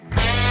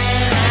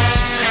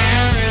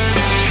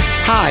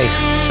Hi,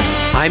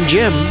 I'm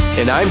Jim.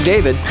 And I'm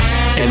David.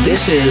 And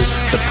this is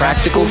the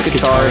Practical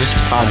Guitarist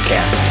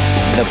Podcast.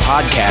 The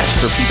podcast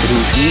for people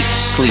who eat,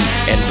 sleep,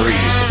 and breathe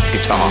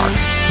guitar.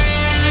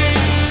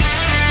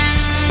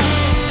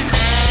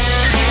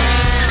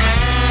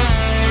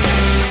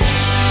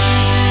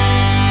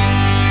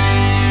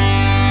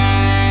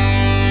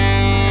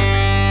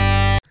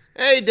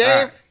 Hey,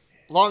 Dave.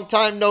 Long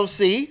time no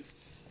see.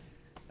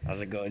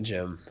 How's it going,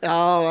 Jim?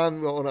 Oh, I'm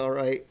going all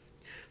right.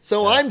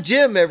 So I'm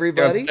Jim,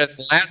 everybody.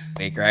 Last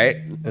week, right?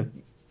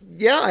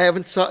 Yeah, I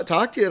haven't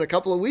talked to you in a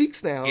couple of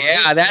weeks now.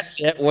 Yeah, right?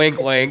 That's it.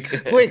 Wink, wink.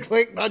 Wink,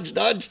 wink, nudge,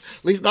 nudge.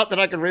 At least not that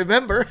I can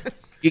remember.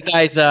 You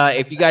guys,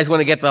 if you guys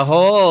want to get the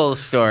whole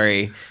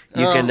story,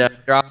 you can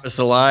drop us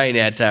a line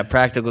at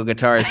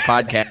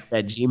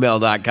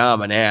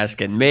practicalguitaristpodcast@gmail.com and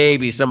ask, and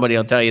maybe somebody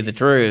will tell you the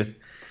truth.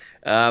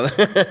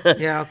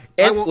 Yeah,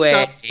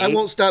 anyway, I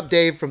won't stop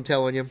Dave from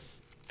telling you.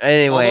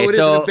 Anyway, although it is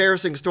an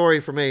embarrassing story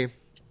for me.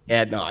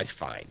 Yeah, no, it's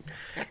fine.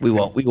 We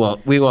won't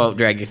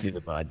drag you through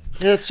the mud.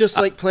 It's just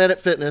like Planet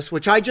Fitness,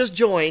 which I just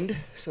joined,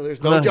 so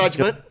there's no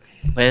judgment.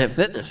 Planet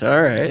Fitness,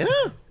 all right.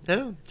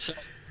 Yeah.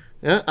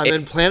 Yeah, I'm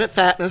in Planet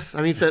Fatness.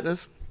 I mean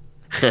fitness.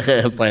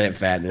 Planet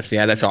Fatness.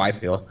 Yeah, that's how I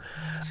feel.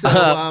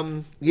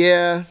 So,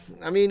 yeah.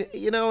 I mean,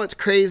 it's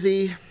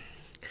crazy.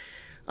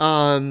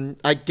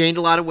 I gained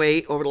a lot of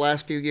weight over the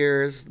last few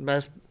years,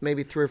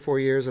 maybe 3 or 4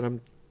 years,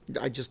 and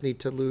I just need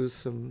to lose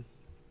some.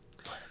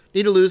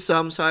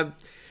 So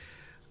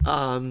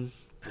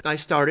I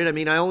started. I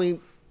mean, I'm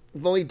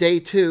only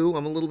day 2.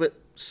 I'm a little bit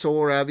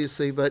sore,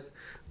 obviously, but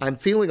I'm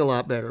feeling a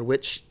lot better.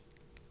 Which,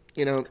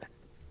 While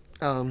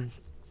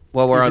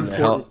we're on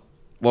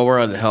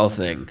the health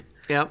thing,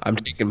 yeah, I'm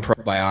taking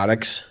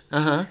probiotics.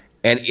 And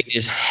it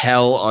is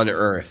hell on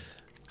earth.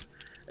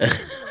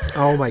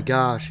 Oh my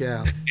gosh,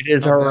 yeah. It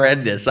is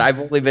horrendous. I've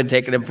only been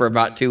taking them for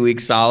about 2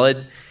 weeks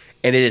solid,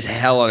 and it is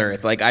hell on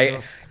earth. Like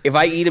if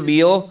I eat a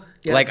meal,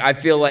 like I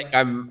feel like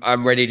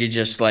I'm ready to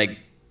just like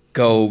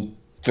go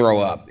throw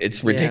up.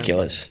 It's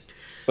ridiculous.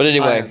 But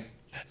anyway,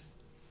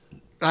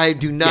 I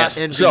do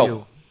not envy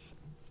you.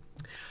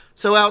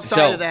 So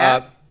outside of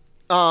that,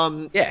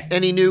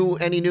 any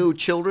new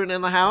children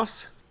in the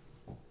house?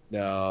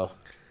 No.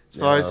 As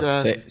far as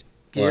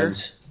gear?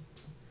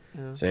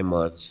 Same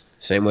ones.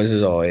 Same ones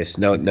as always.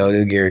 No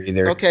new gear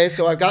either. Okay,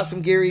 so I've got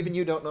some gear even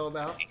you don't know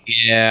about.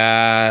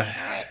 Yeah.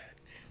 All right.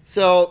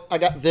 So I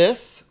got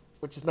this,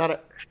 which is not a.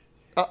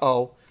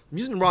 I'm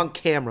using the wrong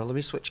camera. Let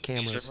me switch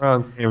cameras. It's the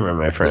wrong camera,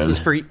 my friend.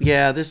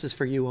 This is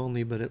for you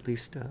only, but at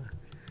least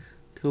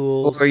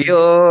tools. For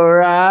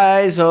your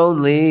eyes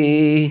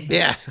only.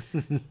 Yeah.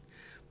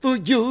 For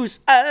your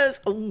eyes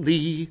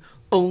only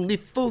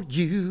for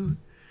you.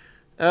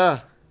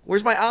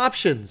 Where's my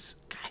options?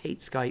 I hate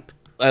Skype.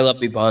 I love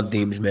me Bond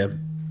themes,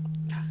 man.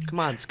 Come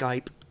on,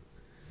 Skype.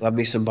 Love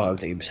me some Bond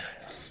themes.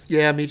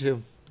 Yeah, me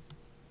too.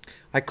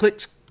 I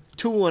clicked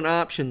tool and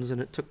options,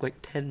 and it took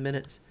like 10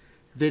 minutes.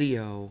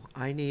 Video.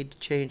 I need to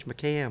change my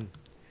camera.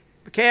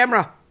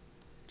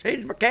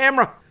 Change my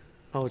camera.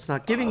 Oh, it's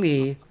not giving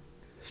me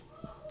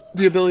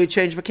the ability to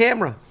change my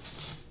camera.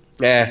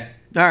 Yeah.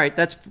 All right,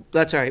 that's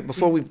all right.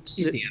 Before we.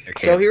 So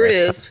here it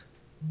is.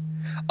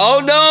 Oh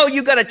no,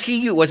 you got a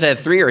TU. Was that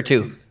a 3 or a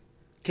 2?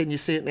 Can you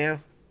see it now?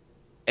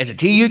 It's a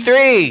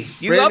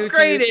TU3. You Brand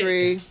upgraded.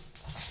 TU3.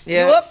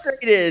 Yeah. You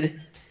upgraded.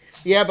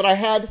 Yeah, but I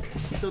had.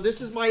 So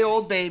this is my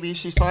old baby.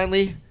 She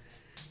finally,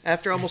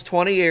 after almost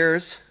 20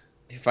 years.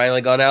 She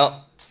finally gone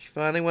out? She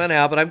finally went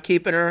out, but I'm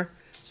keeping her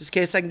just in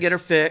case I can get her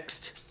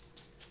fixed.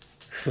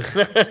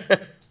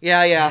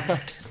 Yeah.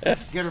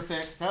 Get her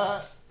fixed.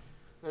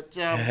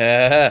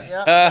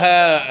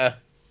 Yeah,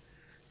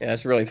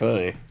 that's really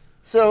funny.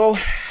 So,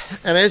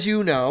 and as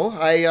you know,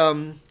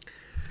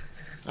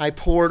 I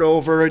poured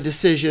over a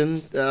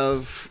decision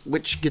of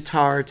which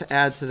guitar to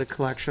add to the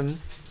collection.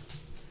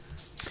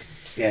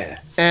 Yeah.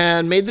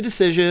 And made the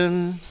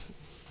decision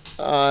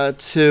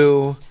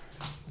to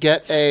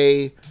get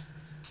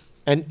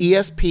an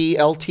ESP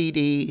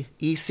LTD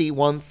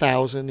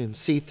EC1000 in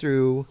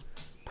see-through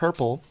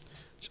purple.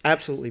 It's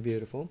absolutely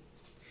beautiful.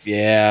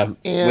 Yeah,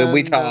 and,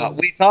 we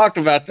talked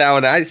about that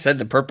one. I said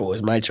the purple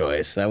was my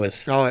choice. That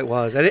was it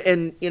was,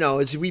 and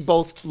as we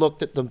both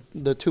looked at the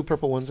 2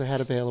 purple ones I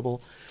had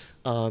available,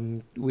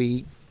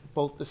 we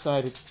both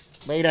decided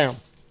lay down.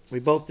 We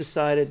both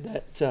decided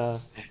that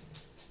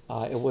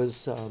it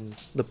was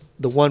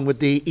the one with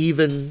the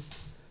even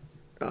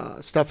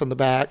stuff on the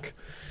back.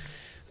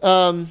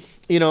 So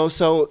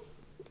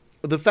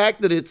the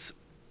fact that it's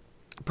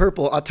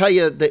purple, I'll tell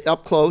you that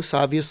up close,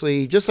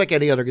 obviously, just like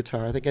any other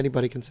guitar, I think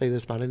anybody can say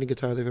this about any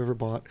guitar they've ever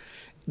bought.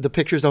 The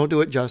pictures don't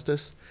do it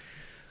justice.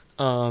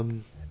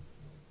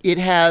 It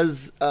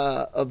has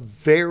a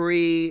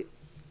very,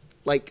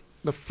 like,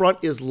 the front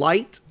is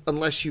light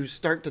unless you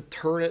start to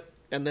turn it,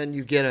 and then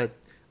you get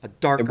a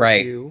darker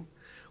view,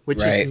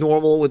 which is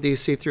normal with these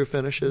see-through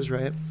finishes,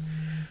 right?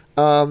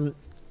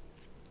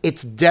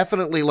 It's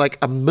definitely like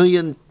a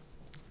million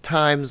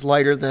times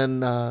lighter than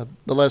the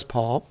Les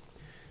Paul.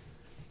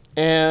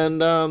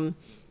 And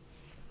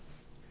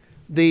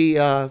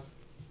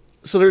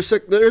So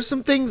there's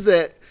some things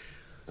that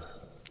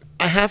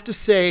I have to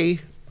say,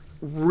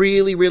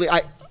 really,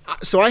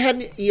 so I had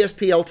an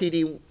ESP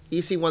LTD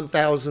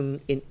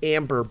EC1000 in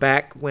amber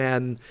back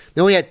when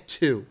they only had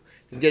two.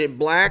 You get it in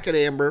black and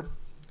amber.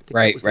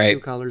 I think that was the two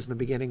colors in the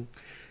beginning.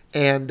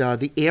 And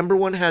the amber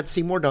one had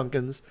Seymour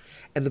Duncans.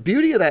 And the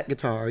beauty of that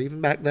guitar,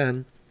 even back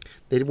then,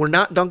 they were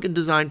not Duncan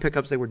design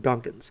pickups; they were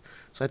Duncans.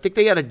 So I think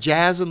they had a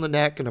Jazz in the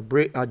neck and a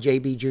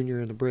JB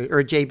Junior in the bridge, or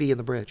a JB in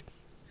the bridge.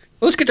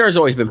 Those guitars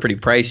always been pretty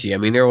pricey. I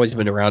mean, they've always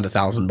been around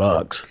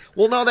 $1,000.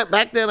 Well, no, that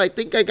back then I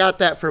think I got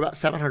that for about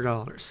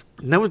 $700,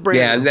 and that was brand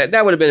new. Yeah, and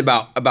that would have been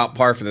about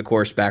par for the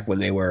course back when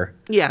they were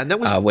and that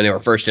was when they were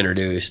first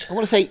introduced. I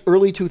want to say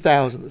early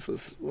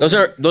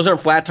 2000s. Those aren't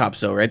flat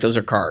tops though, right? Those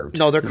are carved.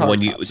 No, they're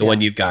carved. The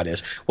one you've got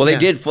is. Well,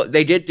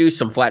 they did do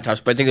some flat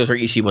tops, but I think those are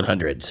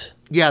EC100s.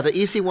 Yeah, the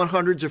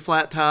EC100s are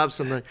flat tops,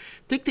 and I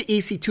think the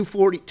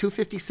EC240,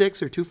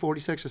 256 or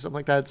 246 or something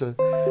like that, it's a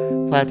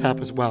flat top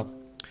as well.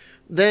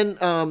 Then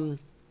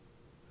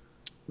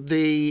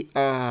then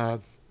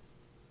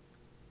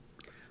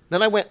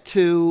I went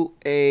to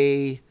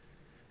a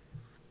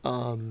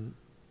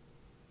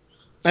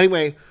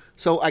anyway,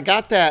 so I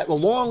got that a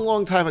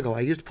long time ago. I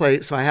used to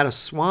play, so I had a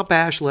Swamp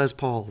Ash Les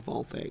Paul of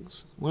all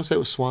things. I want to say it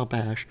was Swamp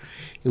Ash.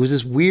 It was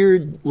this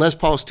weird Les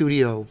Paul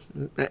studio,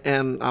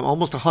 and I'm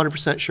almost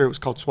 100% sure it was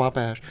called Swamp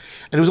Ash,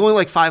 and it was only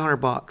like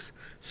 $500.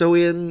 So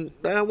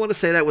I want to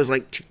say that was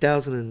like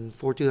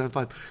 2004,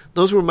 2005.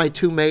 Those were my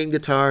two main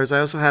guitars. I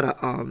also had a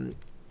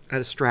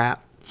Strat.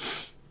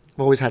 I've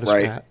always had a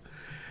Strat.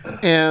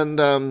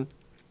 And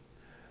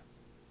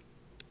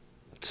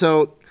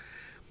so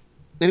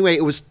anyway,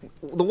 it was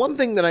the one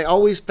thing that I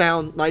always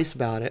found nice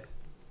about it.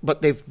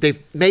 But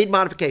they've made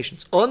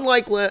modifications.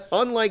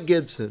 Unlike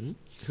Gibson,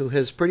 who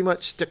has pretty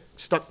much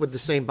stuck with the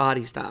same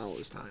body style all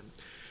this time.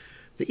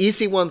 The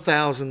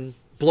EC1000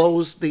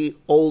 blows the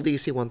old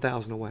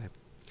EC1000 away.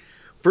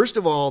 First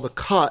of all, the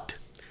cut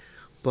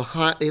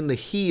behind in the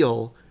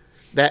heel,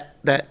 that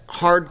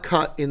hard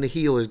cut in the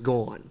heel is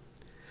gone.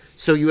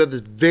 So you have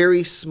this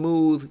very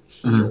smooth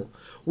heel,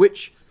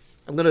 which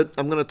I'm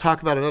gonna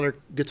talk about another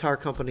guitar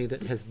company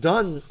that has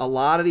done a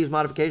lot of these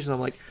modifications. I'm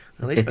like,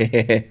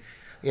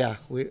 yeah,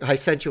 I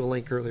sent you a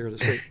link earlier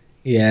this week.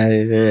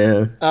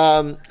 Yeah.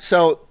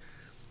 So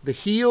the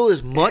heel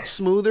is much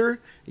smoother.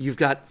 You've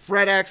got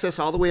fret access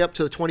all the way up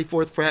to the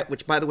 24th fret,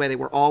 which, by the way, they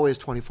were always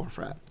 24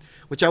 fret,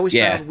 which I always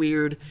found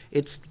weird.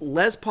 It's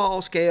Les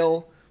Paul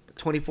scale,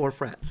 24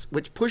 frets,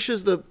 which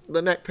pushes the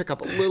neck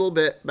pickup a little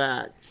bit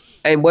back.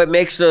 And what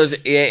makes those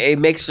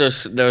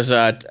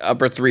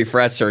upper three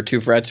frets, or two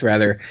frets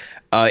rather,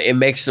 it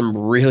makes them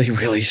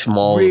really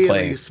small to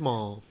play. Really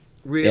small.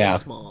 Really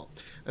small.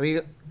 I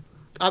mean,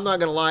 I'm not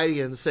going to lie to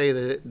you and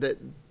say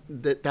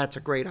that's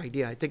a great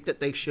idea. I think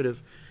that they should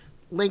have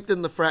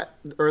lengthened the fret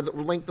or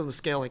lengthened the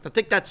scale length. I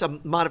think that's a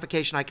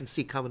modification I can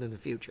see coming in the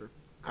future.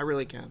 I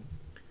really can.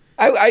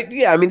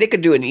 I mean, they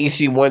could do an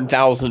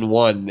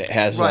EC1001 that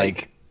has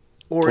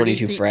or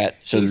 22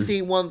 frets.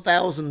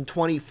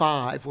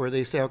 EC1025, where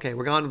they say, okay,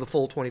 we're going to the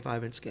full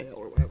 25-inch scale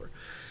or whatever.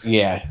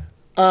 Yeah.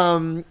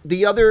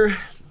 The other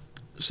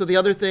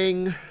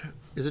thing,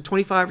 is it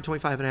 25 or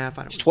 25 and a half?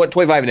 I don't know.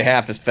 25 and a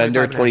half is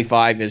Fender.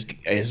 25 is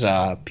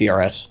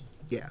PRS.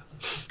 Yeah,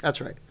 that's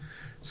right.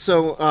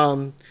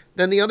 So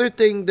then the other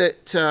thing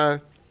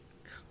that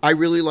I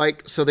really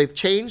like, so they've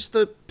changed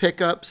the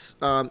pickups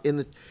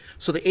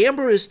so the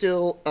amber is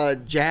still a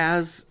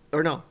Jazz,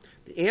 or no,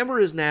 the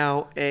amber is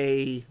now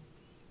a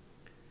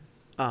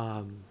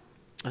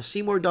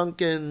Seymour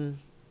Duncan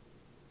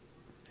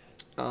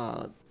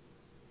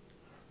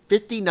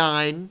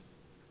 59,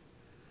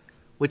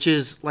 which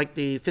is like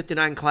the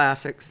 59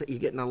 classics that you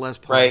get in a Les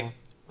Paul, right?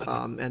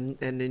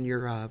 And in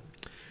your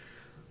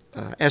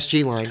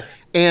SG line,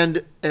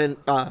 and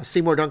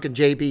Seymour Duncan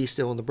JB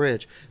still in the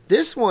bridge.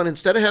 This one,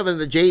 instead of having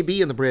the JB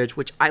in the bridge,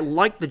 which I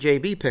like the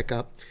JB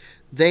pickup,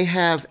 they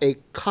have a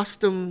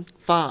custom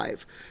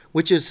 5,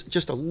 which is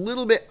just a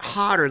little bit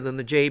hotter than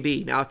the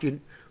JB. Now, if you're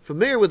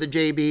familiar with the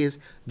JBs,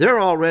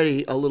 they're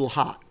already a little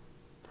hot.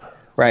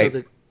 Right.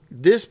 So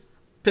this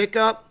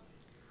pickup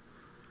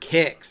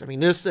kicks. I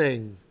mean, this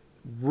thing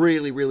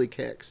really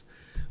kicks.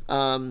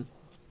 I'm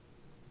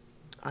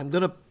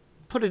going to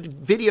put a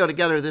video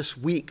together this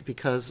week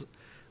because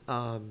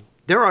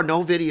there are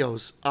no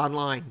videos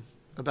online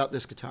about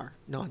this guitar.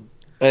 None.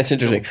 That's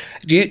interesting. No.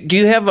 Do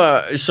you have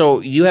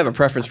you have a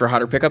preference for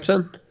hotter pickups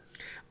then?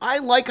 I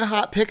like a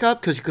hot pickup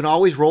because you can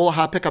always roll a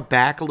hot pickup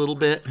back a little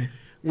bit. I'm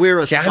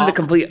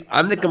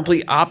the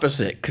complete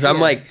opposite because I'm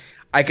like,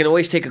 I can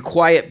always take a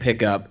quiet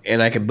pickup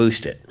and I can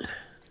boost it.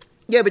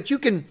 Yeah, but you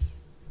can.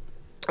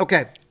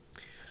 Okay,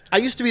 I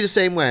used to be the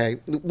same way,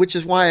 which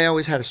is why I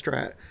always had a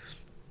Strat.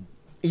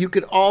 You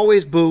could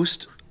always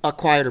boost a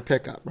quieter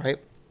pickup, right?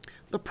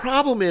 The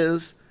problem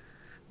is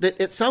that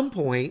at some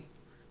point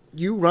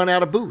you run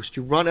out of boost.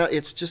 You run out.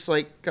 It's just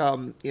like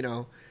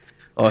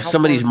Oh,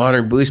 some of these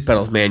modern boost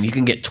pedals, man, you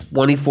can get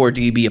 24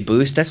 dB of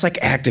boost. That's like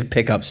active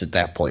pickups at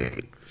that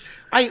point.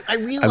 I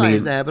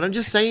realize that, but I'm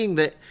just saying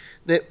that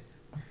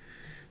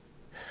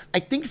I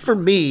think for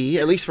me,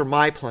 at least for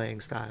my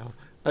playing style,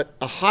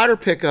 a hotter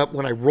pickup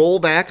when I roll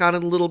back on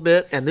it a little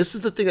bit, and this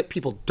is the thing that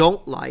people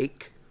don't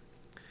like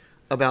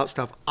about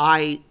stuff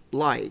I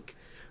like.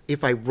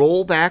 If I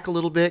roll back a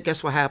little bit,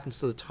 guess what happens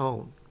to the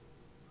tone?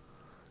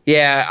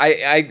 Yeah,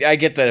 I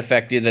get that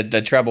effect.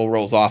 The treble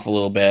rolls off a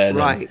little bit.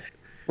 Right.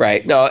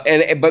 Right. No,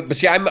 but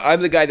see,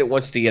 I'm the guy that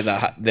wants to get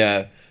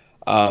the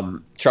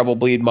treble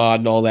bleed mod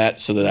and all that,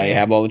 so that I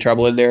have all the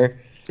treble in there.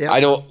 Yep. I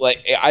don't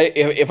like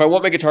if I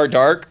want my guitar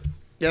dark.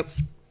 Yep.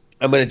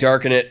 I'm going to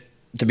darken it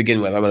to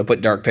begin with. I'm going to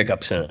put dark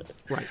pickups in it.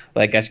 Right.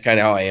 Like that's kind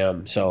of how I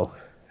am. So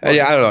I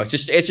don't know.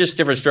 It's just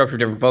different strokes for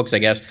different folks, I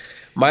guess.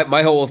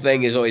 My whole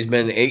thing has always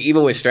been,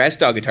 even with Strat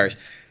style guitars.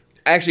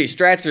 Actually,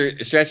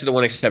 Strats are the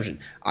one exception.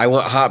 I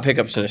want hot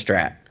pickups in a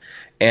Strat.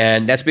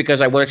 And that's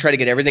because I want to try to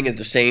get everything at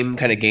the same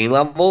kind of gain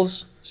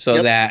levels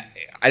so that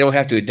I don't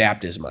have to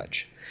adapt as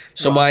much.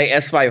 So my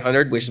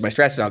S500, which is my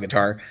Strat style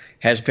guitar,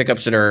 has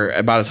pickups that are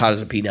about as hot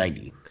as a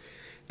P90.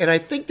 And I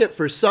think that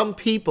for some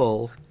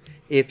people,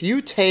 if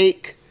you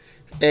take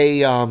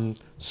a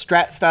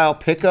Strat style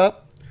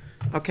pickup,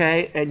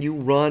 okay, and you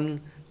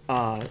run,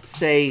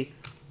 say,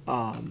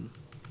 a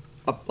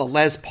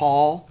Les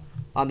Paul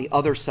on the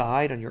other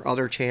side, on your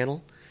other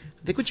channel,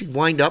 I think what you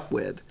wind up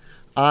with,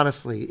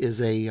 honestly, is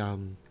a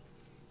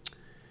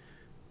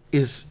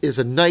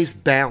nice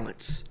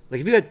balance.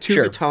 Like if you had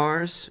two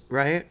guitars,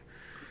 right,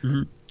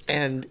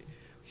 and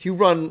you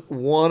run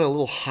one a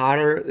little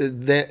hotter,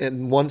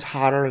 and one's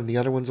hotter and the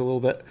other one's a little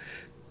bit,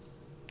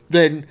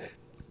 then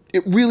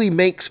it really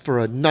makes for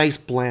a nice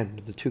blend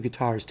of the two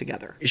guitars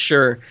together.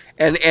 Sure,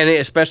 and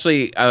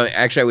especially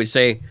actually, I would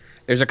say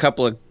there's a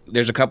couple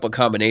of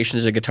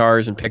combinations of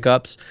guitars and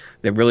pickups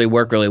that really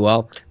work really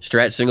well.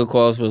 Strat single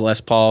coils with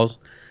Les Pauls,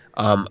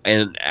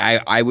 and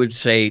I would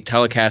say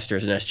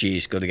Telecasters and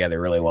SGs go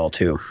together really well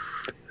too.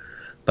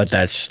 But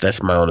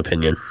that's my own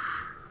opinion.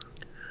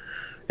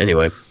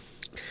 Anyway,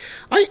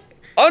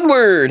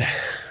 onward.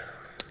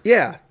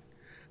 Yeah,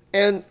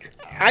 and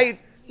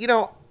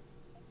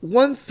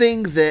one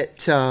thing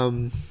that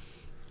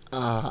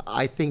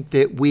I think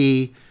that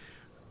we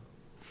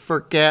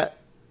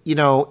forget,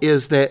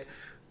 is that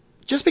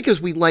just because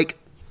we like,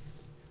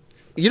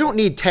 you don't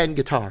need 10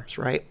 guitars,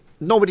 right?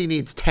 Nobody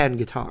needs 10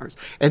 guitars.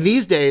 And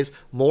these days,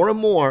 more and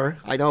more,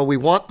 I know we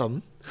want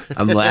them.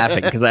 I'm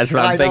laughing because that's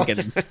what I'm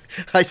thinking.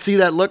 I see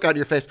that look on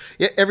your face.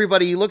 Yeah,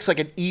 everybody looks like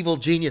an evil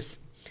genius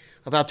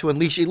about to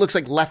unleash. He looks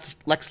like Lex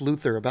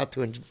Luthor about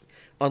to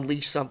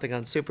unleash something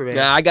on Superman.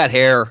 Yeah, I got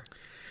hair.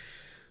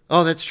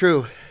 Oh, that's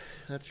true.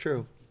 That's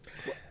true.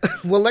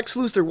 Well, Lex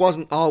Luthor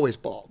wasn't always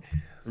bald.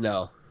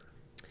 No.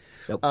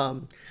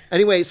 Nope.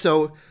 Anyway,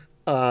 so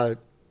one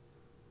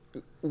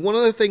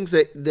of the things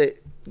that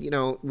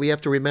we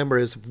have to remember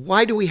is,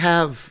 why do we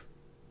have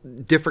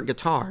different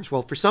guitars?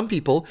 Well, for some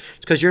people,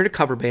 it's because you're in a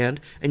cover band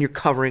and you're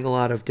covering a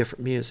lot of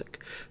different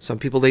music. Some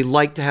people, they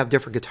like to have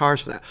different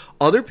guitars for that.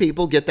 Other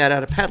people get that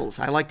out of pedals.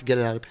 I like to get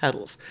it out of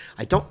pedals.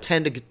 I don't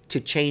tend to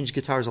change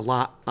guitars a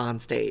lot on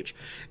stage.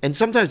 And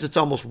sometimes it's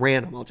almost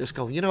random. I'll just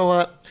go, you know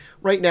what?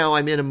 Right now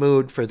I'm in a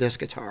mood for this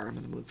guitar. I'm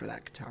in the mood for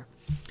that guitar.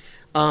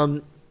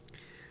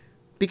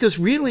 Because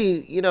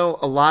really,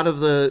 a lot of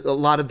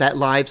that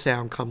live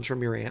sound comes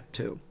from your amp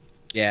too.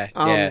 Yeah,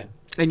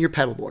 and your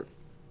pedal board.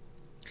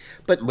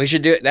 But we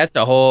should do it. That's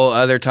a whole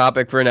other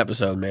topic for an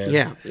episode, man.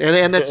 Yeah,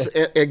 and that's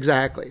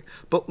exactly.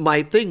 But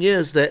my thing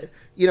is that,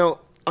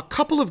 a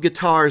couple of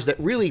guitars that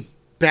really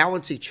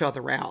balance each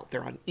other out,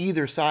 they're on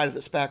either side of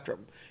the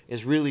spectrum,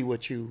 is really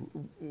what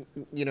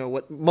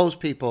what most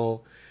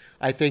people,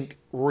 I think,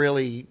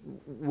 really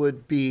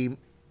would be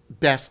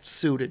best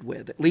suited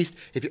with. At least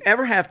if you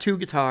ever have two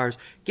guitars,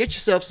 get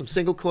yourself some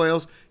single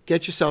coils,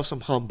 get yourself some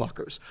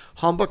humbuckers.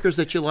 Humbuckers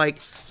that you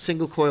like,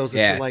 single coils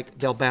that you like,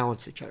 they'll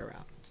balance each other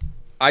out.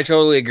 I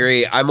totally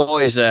agree. I'm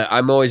always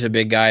a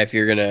big guy if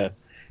you're gonna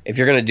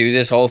do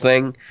this whole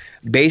thing.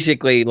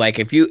 Basically, like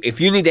if you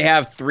need to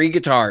have three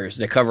guitars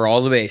that cover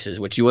all the bases,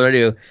 what you want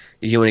to do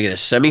is you want to get a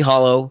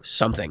semi-hollow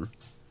something,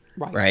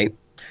 right?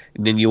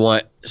 And then you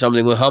want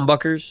something with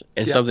humbuckers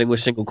and something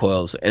with single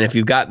coils. And if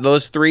you've got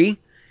those three,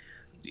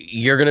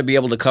 you're going to be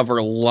able to cover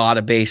a lot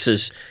of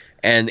bases.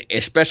 And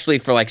especially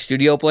for like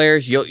studio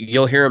players,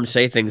 you'll hear them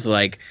say things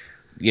like,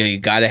 you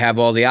got to have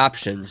all the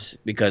options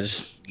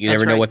because you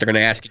never know what they're going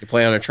to ask you to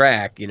play on a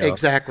track.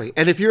 Exactly.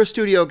 And if you're a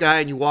studio guy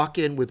and you walk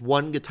in with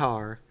one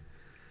guitar,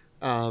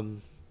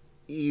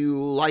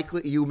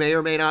 you may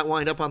or may not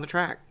wind up on the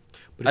track.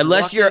 But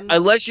unless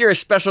you're a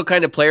special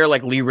kind of player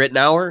like Lee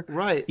Ritenour,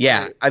 right?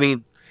 Yeah, right. I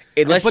mean,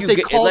 unless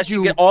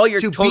you get all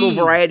your total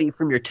variety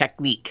from your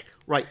technique.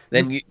 Right.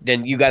 Then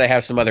you got to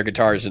have some other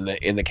guitars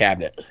in the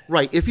cabinet.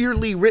 Right. If you're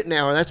Lee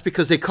Ritenour, that's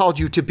because they called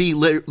you to be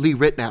Lee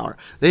Ritenour.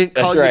 They didn't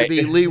call you to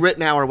be Lee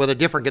Ritenour with a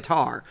different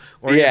guitar.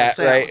 Or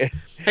right.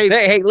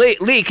 Hey,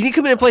 Lee, can you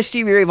come in and play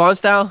Stevie Ray Vaughan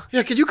style?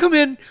 Yeah, can you come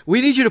in? We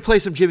need you to play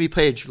some Jimmy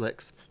Page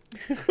licks.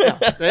 No,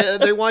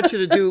 they want you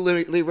to do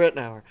Lee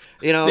Ritenour.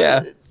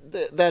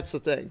 That's the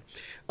thing.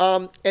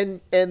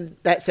 And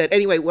that said,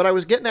 anyway, what I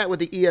was getting at with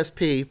the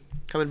ESP,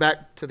 coming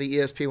back to the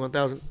ESP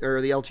 1000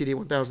 or the LTD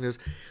 1000 is,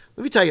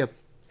 let me tell you,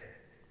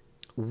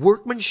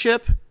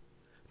 workmanship,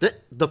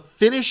 the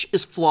finish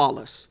is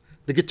flawless.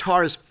 The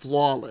guitar is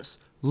flawless,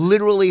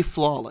 literally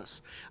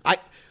flawless.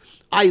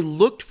 I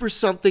looked for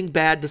something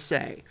bad to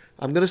say.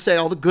 I'm going to say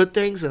all the good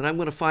things, and I'm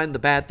going to find the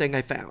bad thing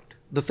I found.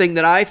 The thing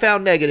that I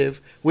found negative,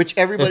 which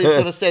everybody's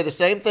going to say the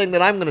same thing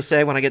that I'm going to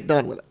say when I get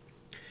done with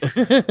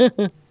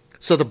it.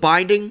 So the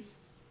binding,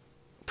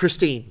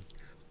 pristine.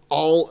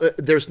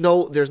 There's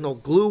no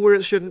glue where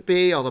it shouldn't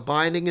be. All the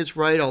binding is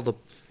right. All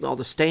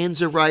the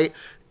stains are right.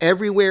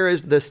 Everywhere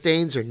the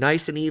stains are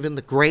nice and even.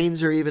 The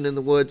grains are even in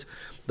the woods.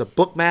 The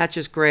book match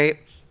is great.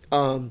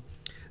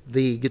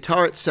 The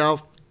guitar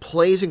itself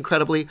plays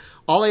incredibly.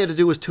 All I had to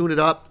do was tune it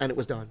up, and it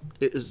was done.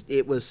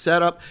 It was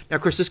set up. Now,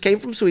 of course, this came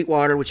from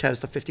Sweetwater, which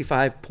has the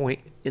 55-point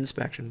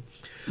inspection.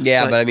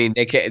 Yeah, but I mean,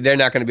 they're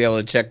not going to be able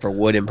to check for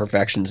wood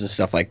imperfections and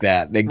stuff like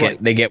that. They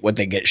get what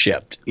they get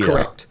shipped.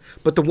 Correct.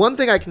 But the one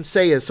thing I can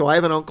say is, so I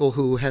have an uncle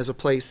who has a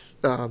place,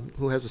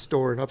 who has a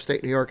store in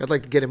upstate New York. I'd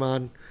like to get him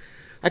on.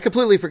 I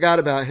completely forgot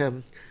about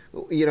him,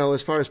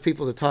 as far as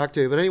people to talk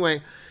to. But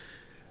anyway,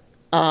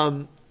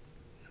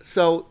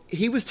 so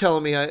he was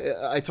telling me,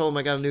 I told him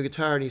I got a new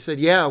guitar, and he said,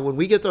 yeah, when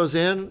we get those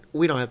in,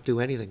 we don't have to do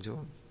anything to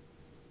them.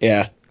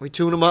 Yeah. We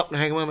tune them up and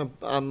hang them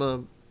on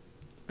the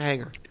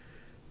hanger.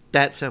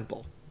 That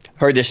simple.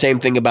 Heard the same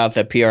thing about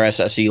the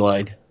PRS-SE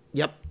line.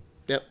 Yep.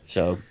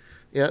 So.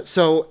 Yeah,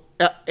 so,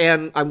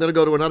 and I'm going to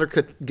go to another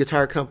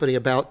guitar company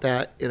about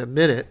that in a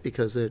minute,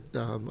 because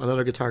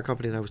another guitar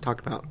company that I was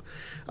talking about.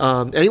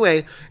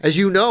 Anyway, as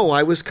you know,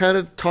 I was kind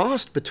of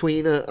tossed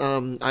between,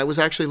 I was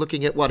actually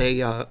looking at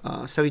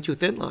a 72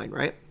 thin line,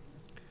 right?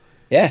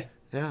 Yeah.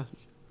 Yeah.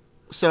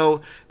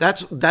 So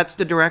that's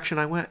the direction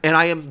I went. And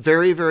I am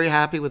very, very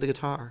happy with the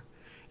guitar.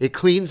 It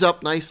cleans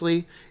up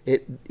nicely.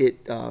 It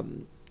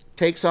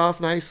takes off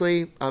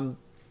nicely.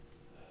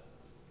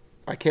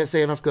 I can't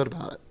say enough good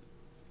about it.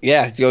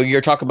 Yeah, so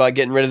you're talking about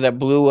getting rid of that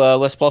blue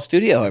Les Paul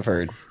Studio, I've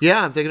heard.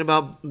 Yeah, I'm thinking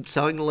about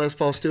selling the Les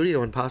Paul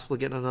Studio and possibly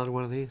getting another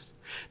one of these.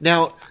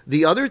 Now,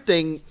 the other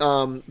thing,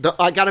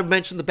 I got to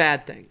mention the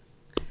bad thing.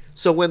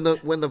 So when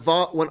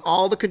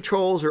all the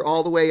controls are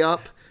all the way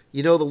up,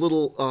 the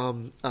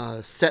little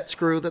set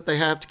screw that they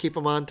have to keep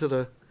them onto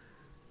the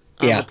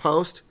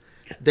post,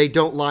 they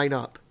don't line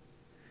up.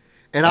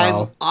 And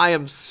I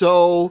am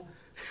so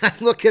I'm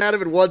looking at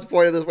them in one's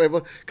pointed this way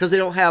because they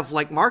don't have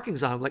like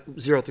markings on them, like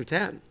 0 through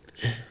 10.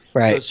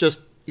 Right. So it's just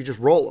you just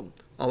roll them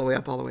all the way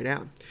up, all the way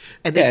down.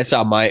 And that's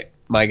how my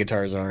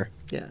guitars are.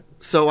 Yeah.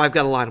 So I've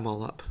got to line them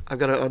all up. I've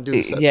got to undo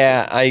the set.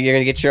 Yeah, you're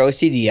gonna get your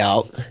OCD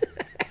out.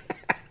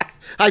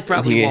 I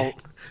probably won't,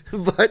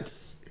 but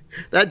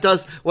that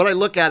does. When I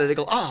look at it, I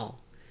go, "Oh,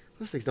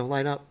 those things don't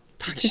line up."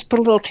 Just put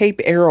a little tape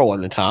arrow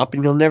on the top,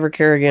 and you'll never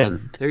care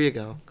again. There you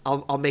go.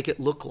 I'll make it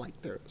look like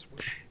there is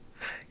one.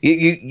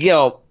 You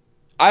know,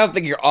 I don't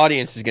think your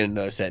audience is going to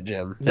notice that,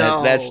 Jim.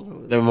 That's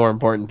the more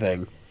important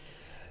thing.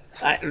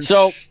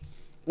 So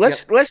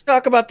let's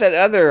talk about that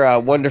other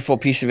wonderful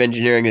piece of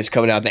engineering that's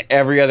coming out that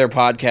every other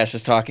podcast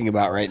is talking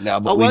about right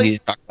now, but we need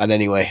to talk about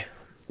anyway.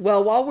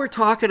 Well, while we're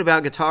talking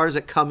about guitars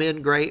that come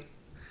in great,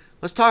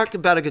 let's talk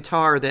about a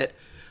guitar that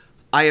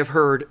I have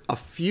heard a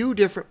few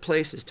different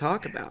places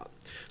talk about.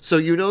 So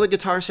the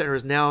Guitar Center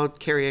is now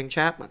carrying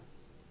Chapman.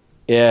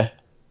 Yeah.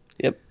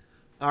 Yep.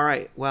 All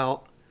right.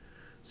 Well,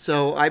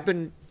 so I've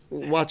been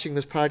watching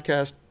this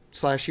podcast /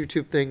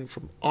 YouTube thing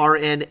from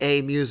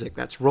RNA Music.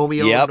 That's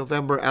Romeo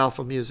November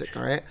Alpha Music.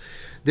 All right.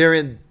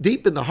 They're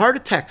deep in the heart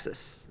of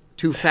Texas.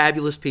 Two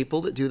fabulous people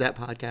that do that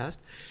podcast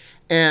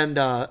and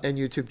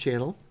YouTube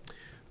channel.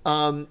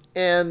 And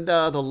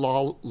the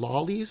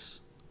Lollies.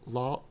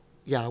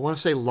 Yeah, I want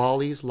to say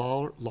Lollies.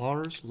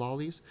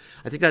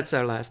 I think that's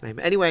their last name.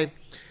 Anyway,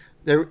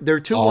 they're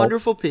two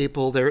wonderful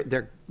people.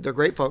 They're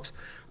great folks.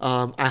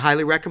 I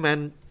highly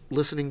recommend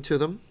listening to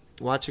them,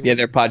 watching. Yeah,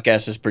 their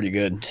podcast is pretty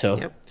good. So.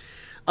 Yep.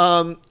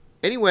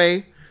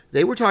 Anyway,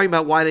 they were talking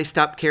about why they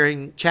stopped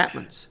carrying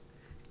Chapmans,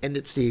 and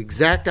it's the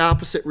exact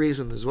opposite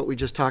reason as what we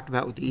just talked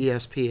about with the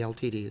ESP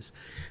LTDs.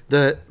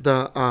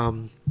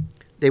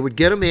 They would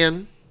get them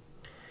in,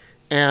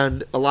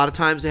 and a lot of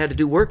times they had to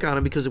do work on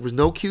them because there was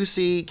no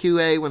QC,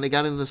 QA when they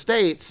got into the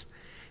States,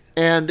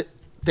 and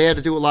they had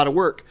to do a lot of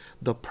work.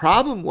 The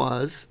problem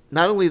was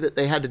not only that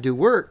they had to do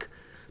work,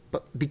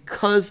 but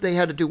because they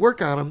had to do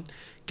work on them,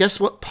 guess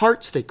what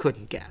parts they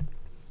couldn't get?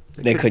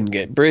 They couldn't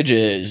get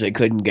bridges. They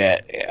couldn't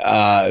get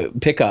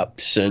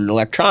pickups and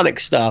electronic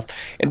stuff,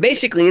 and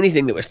basically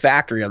anything that was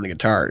factory on the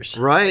guitars.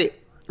 Right.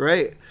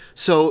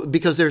 So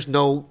because there's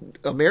no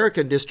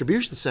American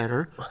distribution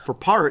center for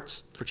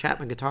parts for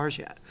Chapman guitars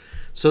yet.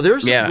 So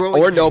there's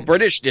growing pains. No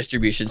British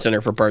distribution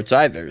center for parts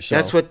either.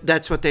 So.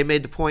 That's what they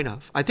made the point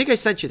of. I think I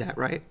sent you that,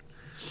 right?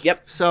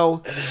 Yep.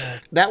 So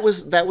that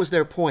was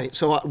their point.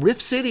 So Riff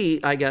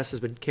City, I guess, has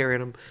been carrying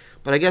them,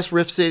 but I guess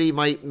Riff City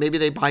maybe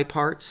they buy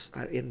parts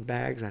in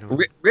bags. I don't know.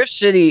 Riff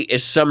City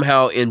is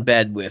somehow in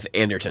bed with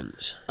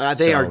Andertons.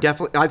 They are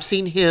definitely. I've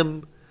seen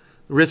him,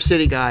 Riff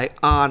City guy,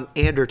 on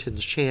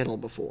Anderton's channel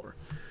before.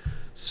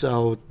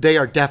 So they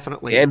are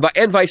definitely and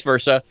vice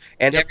versa.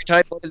 And Yep.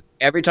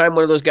 every time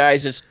one of those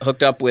guys is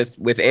hooked up with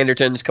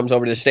Andertons comes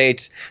over to the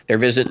States, they're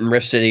visiting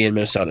Rift City in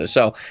Minnesota.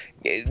 So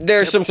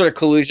there's some sort of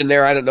collusion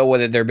there. I don't know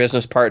whether they're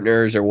business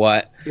partners or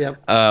what. Yep.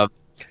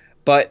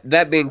 But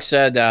that being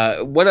said,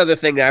 one other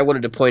thing that I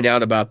wanted to point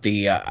out about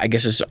the I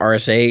guess it's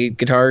RSA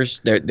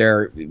Guitars,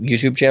 their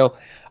YouTube channel.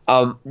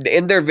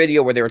 In their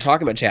video where they were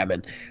talking about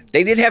Chapman,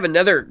 they did have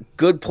another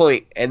good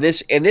point, and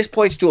this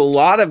points to a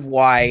lot of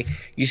why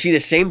you see the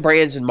same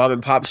brands in mom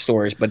and pop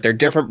stores, but they're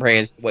different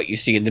brands than what you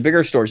see in the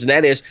bigger stores, and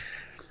that is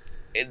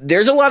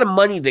there's a lot of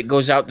money that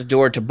goes out the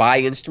door to buy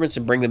instruments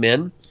and bring them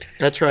in.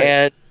 That's right.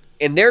 And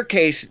in their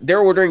case, they're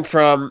ordering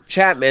from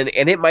Chapman,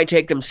 and it might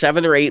take them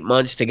 7 or 8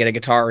 months to get a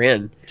guitar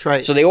in. That's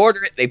right. So they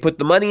order it, they put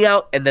the money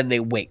out, and then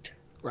they wait.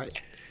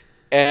 Right.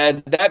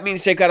 And that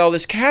means they've got all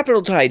this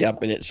capital tied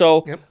up in it.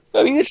 So. Yep.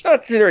 I mean, it's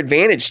not to their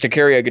advantage to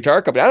carry a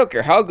guitar company. I don't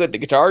care how good the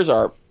guitars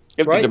are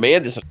if the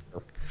demand isn't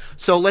there.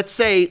 So let's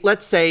say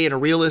in a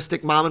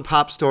realistic mom and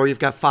pop store, you've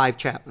got 5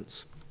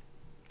 Chapmans.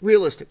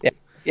 Realistically.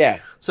 Yeah.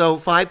 So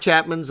 5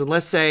 Chapmans, and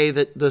let's say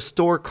that the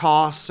store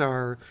costs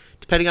are,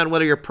 depending on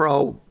whether you're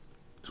pro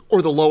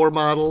or the lower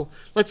model.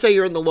 Let's say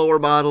you're in the lower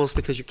models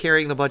because you're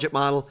carrying the budget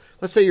model.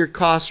 Let's say your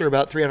costs are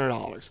about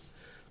 $300.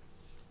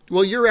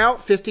 Well, you're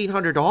out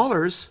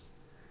 $1,500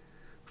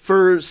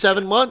 for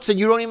 7 months, and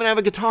you don't even have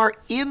a guitar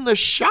in the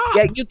shop.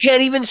 Yeah, you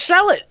can't even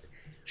sell it.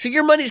 So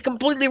your money's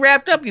completely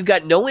wrapped up. You've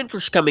got no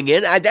interest coming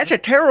in. That's a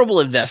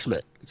terrible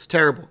investment. It's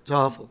terrible. It's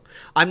awful.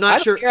 I'm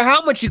not sure. I don't care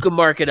how much you can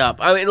mark it up.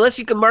 I mean, unless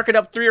you can mark it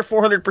up 300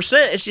 or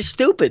 400%, it's just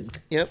stupid.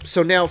 Yep.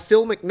 So now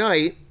Phil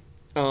McKnight,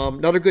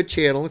 another good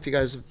channel. If you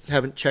guys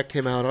haven't checked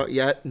him out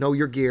yet, know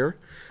your gear.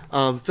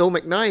 Phil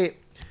McKnight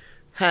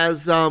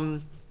has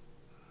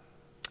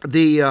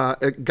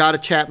got a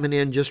Chapman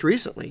in just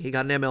recently. He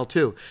got an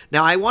ML2.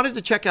 Now I wanted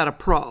to check out a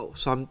Pro,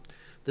 so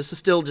this is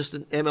still just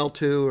an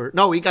ML2 or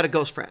no, he got a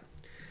Ghost Frat.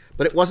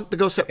 But it wasn't the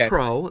Ghost Frat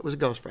Pro, it was a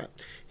Ghost Frat.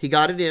 He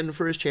got it in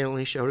for his channel and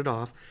he showed it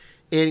off,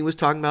 and he was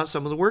talking about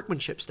some of the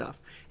workmanship stuff.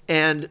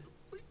 And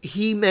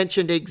he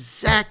mentioned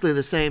exactly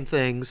the same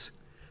things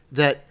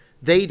that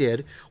they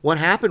did. What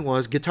happened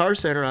was Guitar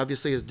Center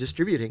obviously is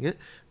distributing it.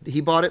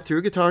 He bought it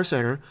through Guitar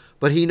Center,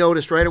 but he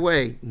noticed right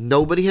away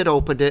nobody had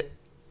opened it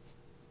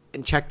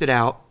and checked it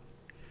out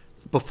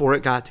before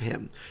it got to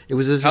him. It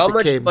was as if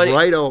it came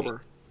right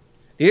over.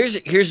 Here's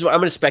I'm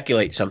going to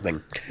speculate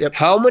something. Yep.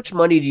 How much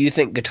money do you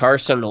think Guitar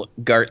Center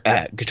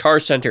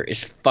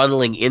is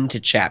funneling into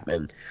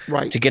Chapman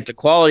to get the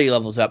quality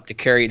levels up to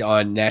carry it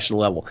on national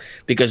level?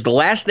 Because the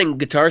last thing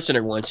Guitar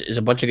Center wants is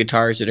a bunch of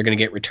guitars that are going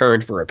to get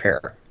returned for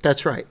repair.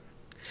 That's right.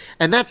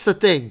 And that's the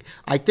thing.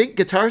 I think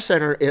Guitar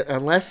Center,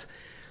 unless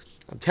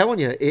I'm telling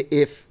you,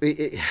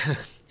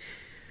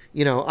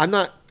 you know, I'm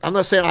not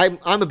saying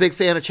I'm a big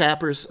fan of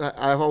Chappers.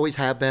 I've always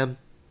have been.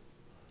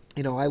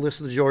 You know, I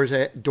listen to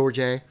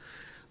DeGeorge,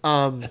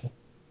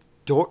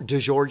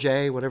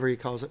 whatever he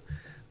calls it.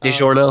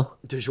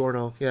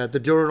 DiGiorno, yeah, the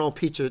DiGiorno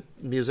pizza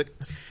music.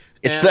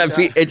 It's not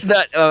delivery. It's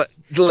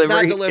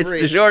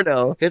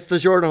DiGiorno. It's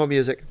DiGiorno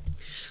music.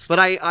 But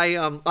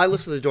I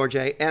listen to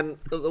DeGeorge, and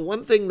the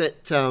one thing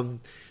that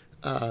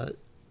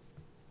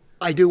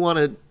I do want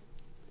to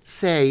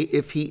say,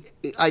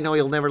 I know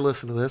he'll never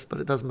listen to this, but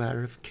it doesn't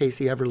matter in case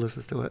he ever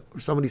listens to it, or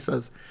somebody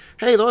says,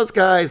 "Hey, those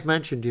guys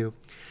mentioned you."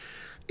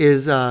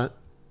 Is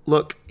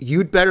look,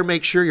 you'd better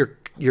make sure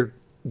your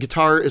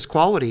guitar is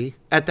quality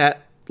at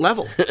that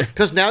level,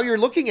 because now you're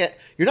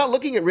not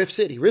looking at Rift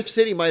City. Rift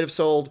City might have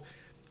sold,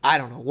 I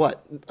don't know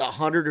what,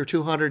 100 or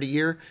 200 a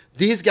year.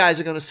 These guys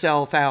are going to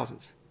sell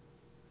thousands.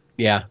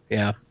 Yeah,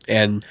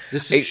 and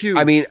this is huge.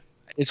 I mean,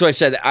 that's what I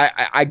said.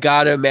 I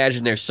gotta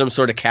imagine there's some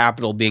sort of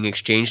capital being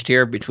exchanged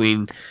here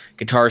between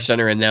Guitar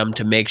Center and them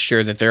to make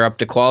sure that they're up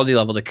to quality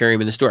level to carry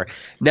them in the store.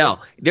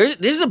 Now, this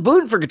is a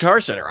boon for Guitar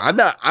Center. I'm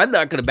not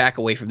going to back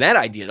away from that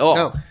idea at all.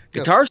 No,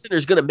 Guitar Center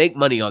is going to make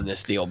money on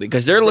this deal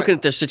because they're looking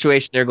at this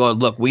situation. They're going,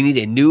 look, we need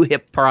a new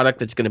hip product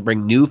that's going to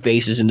bring new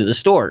faces into the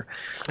store,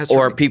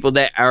 people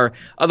that are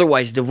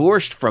otherwise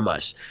divorced from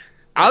us.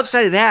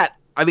 Outside of that,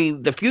 I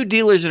mean, the few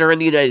dealers that are in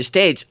the United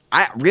States,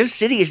 Rift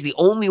City is the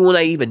only one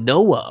I even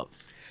know of.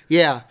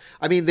 Yeah,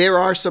 I mean, there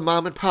are some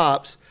mom and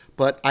pops,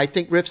 but I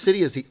think Rift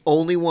City is the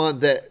only one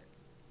that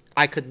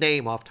I could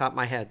name off the top of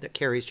my head that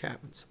carries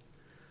Chapmans.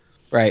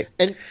 Right.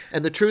 And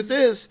the truth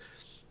is,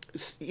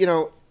 you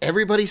know,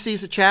 everybody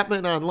sees a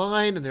Chapman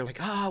online, and they're like,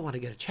 "Oh, I want to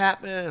get a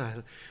Chapman.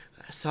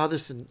 I saw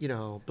this, and you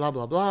know, blah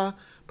blah blah."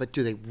 But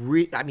do they?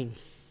 I mean,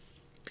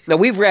 now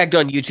we've ragged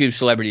on YouTube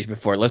celebrities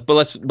before.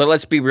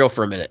 Let's be real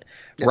for a minute.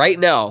 Yeah. Right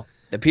now,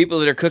 the people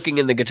that are cooking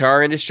in the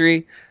guitar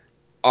industry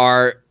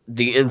are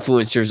the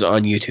influencers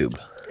on YouTube.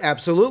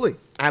 Absolutely.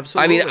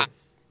 I mean,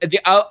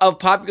 of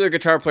popular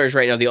guitar players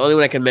right now, the only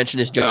one I can mention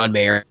is John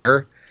Mayer.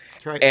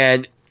 That's right.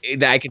 And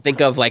that I can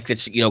think of, like,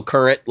 that's, you know,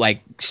 current,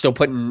 like, still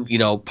putting, you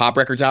know, pop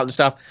records out and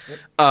stuff,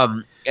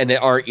 and that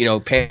aren't, you know,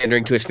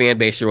 pandering to his fan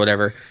base or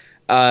whatever,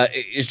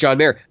 is John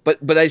Mayer.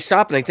 But I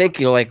stop and I think,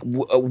 you know, like,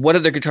 what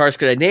other guitarists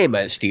could I name?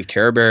 Steve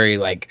Terberry,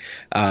 like,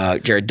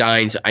 Jared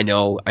Dines, I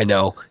know,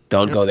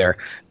 Don't go there.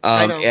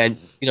 I know. And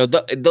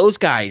those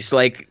guys,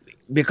 like,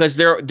 because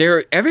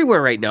they're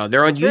everywhere right now.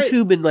 They're on That's right.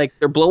 YouTube and like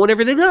they're blowing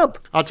everything up.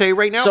 I'll tell you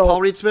right now, So- Paul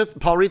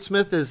Reed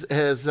Smith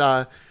has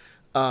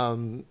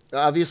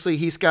obviously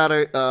he's got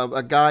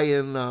a guy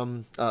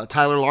in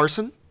Tyler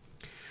Larson.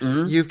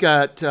 Mm-hmm. You've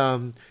got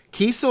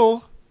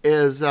Kiesel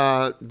is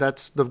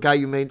that's the guy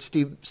you made,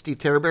 Steve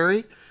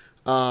Terberry.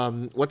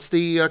 What's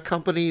the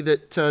company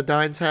that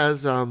Dines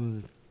has?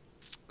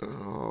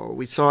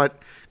 We saw it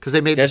because they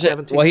made the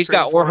 17th. Well, he's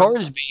got for him.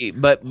 Hornsby,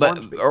 but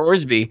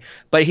Hornsby,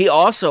 but he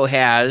also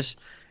has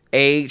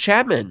a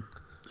Chapman.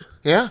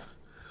 Yeah.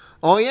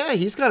 Oh yeah,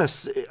 he's got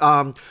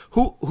a.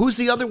 Who's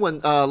the other one?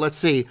 Let's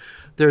see.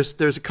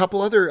 There's a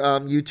couple other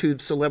YouTube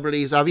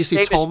celebrities.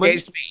 Obviously, Tolman.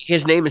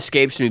 His name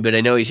escapes me, but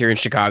I know he's here in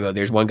Chicago.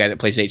 There's one guy that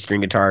plays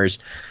 8-string guitars,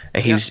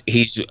 and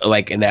he's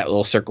like in that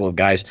little circle of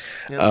guys.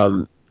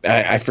 Yeah.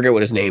 I forget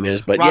what his name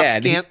is, but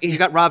you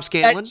got Rob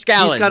Scanlon.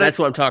 That's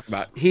what I'm talking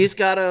about. He's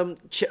got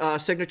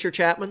signature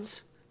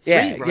Chapman's.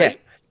 Yeah, right?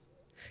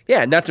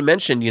 Yeah. Not to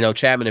mention,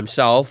 Chapman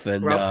himself,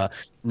 and now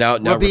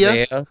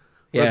Rabea.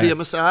 Yeah. Rabea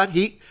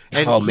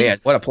Masad. Man,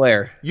 what a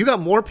player! You got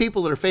more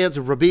people that are fans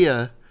of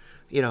Rabea.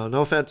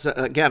 No offense.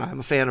 Again, I'm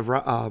a fan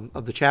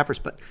of the Chappers,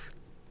 but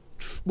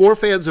more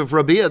fans of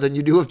Rabea than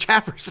you do of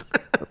Chappers.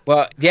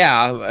 Well,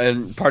 yeah,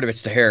 and part of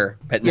it's the hair,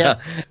 but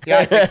yeah,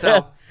 I think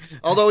so.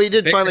 Although he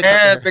did finally cut the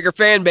hair. Bigger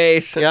fan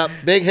base. Yeah,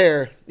 big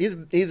hair.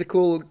 He's a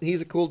cool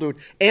dude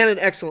and an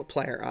excellent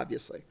player,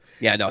 obviously.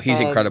 Yeah, no, he's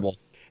incredible.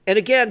 And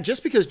again,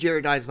 just because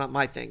Jerry Dine's not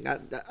my thing,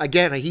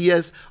 again, he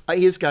has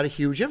got a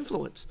huge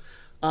influence.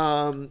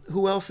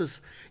 Who else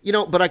is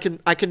But I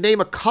can name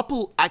a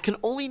couple. I can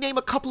only name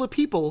a couple of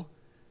people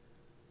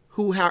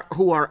who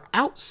are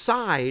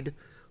outside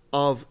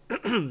of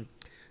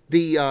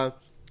the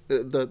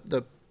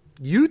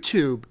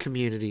YouTube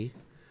community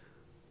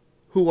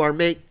who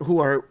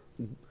are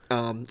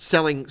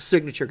selling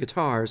signature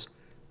guitars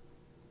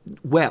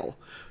well.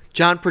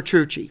 John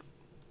Petrucci.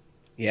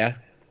 Yeah.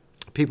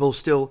 People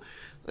still,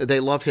 they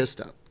love his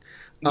stuff.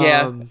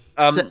 Yeah.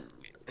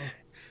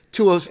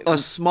 To a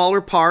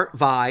smaller part,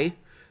 Vi.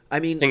 I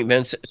mean, St.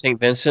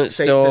 Vincent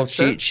still.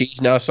 She's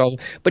now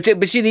sold. But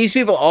see, these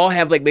people all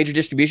have like major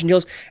distribution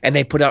deals, and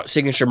they put out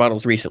signature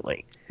models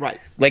recently. Right.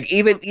 Like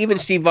even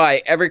Steve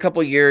Vai, every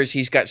couple of years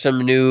he's got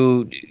some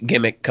new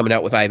gimmick coming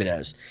out with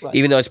Ibanez, right.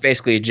 Even though it's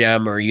basically a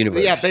gem or a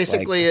universe. Yeah,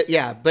 basically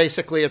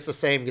it's the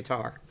same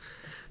guitar.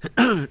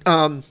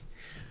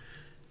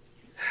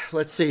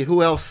 Let's see,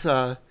 who else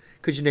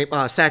could you name?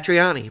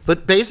 Satriani.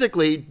 But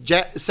basically,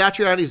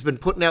 Satriani's been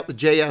putting out the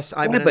JS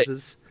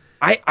Ibanez's.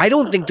 I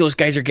don't think those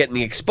guys are getting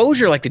the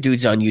exposure like the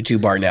dudes on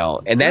YouTube are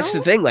now. And that's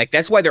the thing. Like,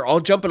 that's why they're all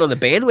jumping on the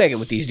bandwagon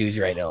with these dudes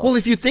right now. Well,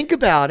 if you think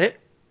about it,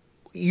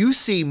 you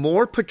see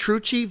more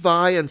Petrucci,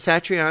 Vi, and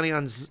Satriani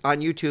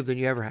on YouTube than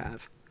you ever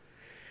have.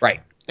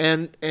 Right.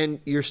 And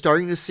you're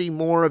starting to see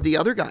more of the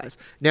other guys.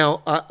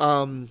 Now,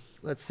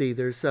 let's see.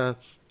 There's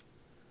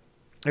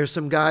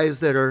some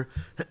guys that are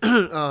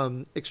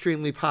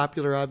extremely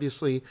popular,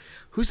 obviously.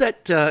 Who's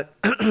that?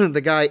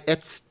 The guy,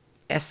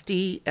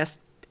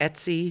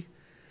 Etsy?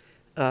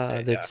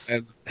 That's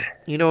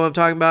you know what I'm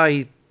talking about.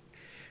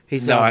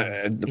 He's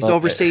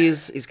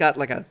overseas. He's got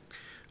like a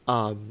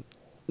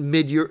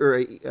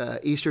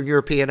Eastern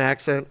European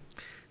accent.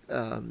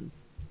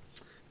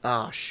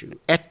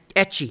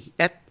 Etchy.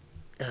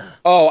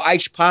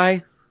 Ice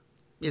Pie.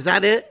 Is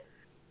that it?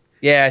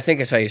 Yeah, I think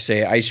that's how you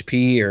say it. Ice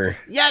P or.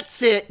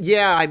 That's it.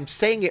 Yeah, I'm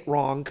saying it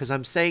wrong because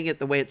I'm saying it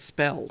the way it's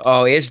spelled.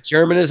 Oh, it's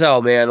German as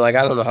hell, man. Like,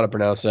 I don't know how to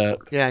pronounce that.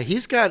 Yeah,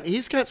 he's got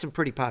some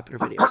pretty popular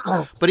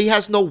videos, but he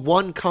has no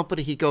one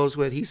company he goes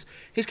with. He's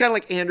kind of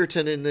like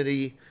Anderton in that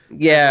he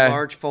has a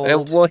large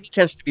fold. Well, he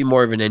tends to be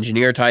more of an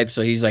engineer type,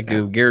 so he's like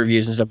doing gear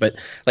reviews and stuff. But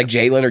like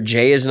Jay Leonard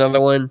J is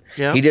another one.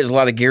 Yeah. He does a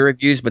lot of gear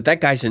reviews, but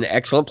that guy's an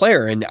excellent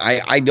player, and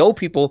I know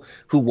people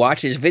who watch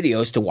his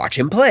videos to watch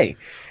him play,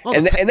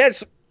 and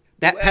that's.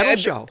 That pedal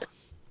show.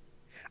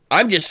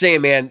 I'm just saying,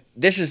 man,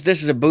 this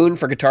is a boon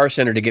for Guitar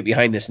Center to get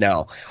behind this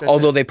now.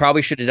 Although they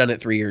probably should have done it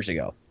 3 years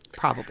ago.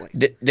 Probably.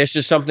 This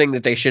is something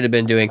that they should have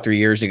been doing 3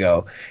 years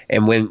ago.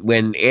 And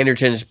when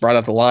Anderton's brought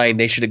out the line,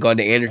 they should have gone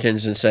to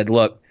Anderton's and said,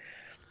 look,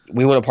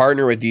 we want to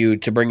partner with you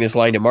to bring this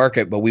line to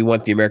market, but we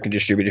want the American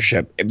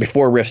distributorship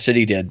before Rift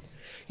City did.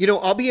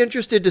 I'll be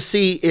interested to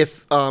see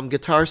if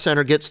Guitar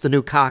Center gets the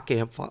new Koch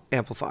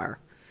amplifier.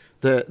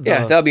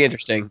 That'll be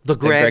interesting. The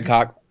Greg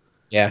Koch.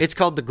 Yeah. It's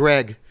called the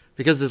Greg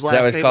because his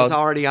last name was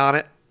already on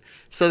it.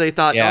 So they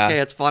thought, okay,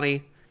 it's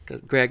funny.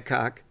 Greg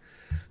Koch.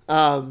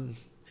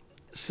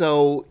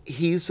 So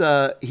he's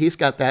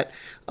got that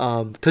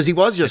because he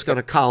was just going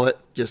to call it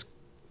just,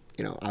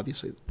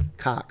 obviously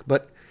Koch.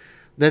 But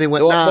then he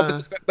went,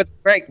 nah.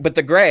 But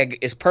the Greg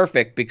is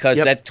perfect because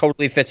that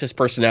totally fits his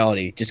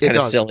personality. Just kind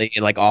of silly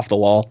and like off the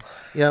wall.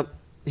 Yep.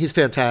 He's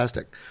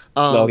fantastic.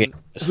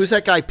 Who's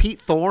that guy?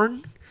 Pete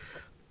Thorne?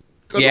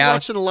 I've been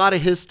watching a lot of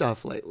his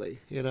stuff lately,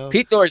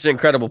 Pete Thorne's an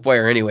incredible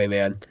player anyway,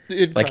 man.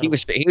 Incredible. Like he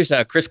was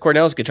Chris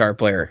Cornell's guitar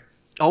player.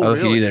 Oh, I don't really? know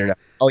if you knew that or not.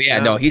 Oh, yeah,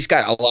 no, he's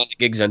got a lot of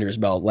gigs under his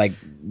belt, like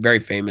very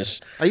famous.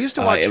 I used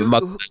to watch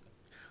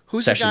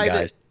Who's session the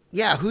guy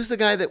guys. who's the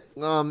guy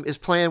that is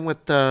playing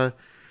with Bon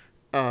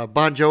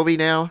Jovi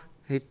now?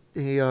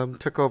 He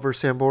took over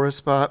Sambora's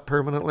spot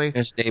permanently.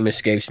 His name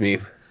escapes me.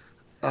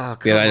 Oh,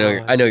 Yeah,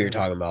 come on. I know you're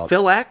talking about.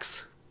 Phil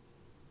X?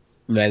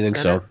 I think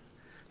so. Is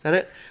that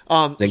it?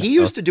 Think He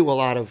so. used to do a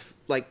lot of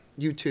like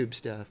YouTube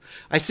stuff.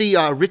 I see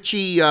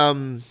Richie.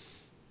 Oh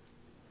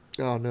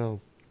no.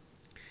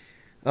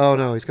 Oh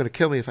no, he's gonna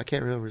kill me if I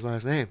can't remember his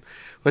last name.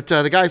 But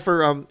the guy for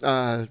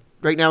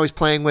right now he's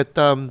playing with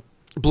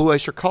Blue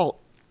Oyster Cult.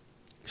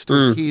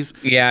 He's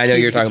Yeah, I know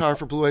he's you're talking guitar about.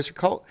 for Blue Oyster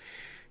Cult.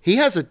 He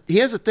has a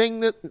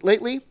thing that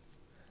lately.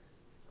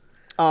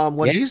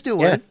 What Yeah, he's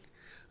doing. yeah.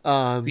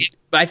 Um,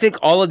 I think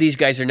all of these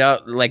guys are now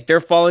like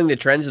they're following the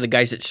trends of the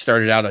guys that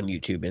started out on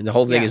YouTube, and the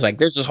whole thing Yeah. is like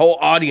there's this whole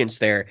audience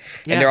there,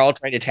 Yeah. and they're all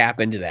trying to tap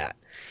into that,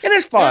 and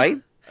it's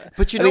fine.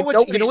 But you I know mean, what's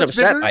nobody's what's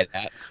upset bigger? by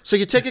that. So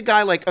you take a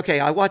guy like, okay,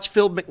 I watch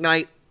Phil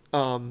McKnight.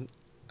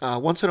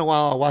 Once in a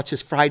while, I'll watch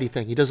his Friday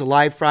thing. He does a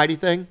live Friday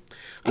thing.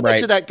 I bet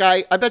Right. you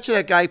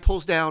that guy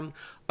pulls down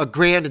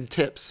 $1,000 in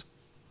tips.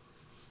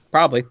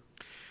 Probably.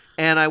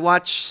 And I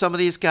watch some of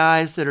these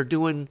guys that are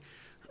doing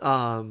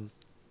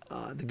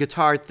the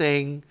guitar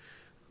thing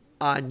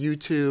on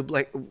YouTube,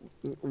 like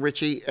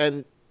Richie,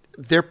 and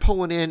they're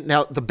pulling in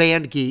now the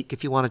Band Geek.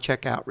 If you want to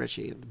check out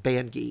Richie, the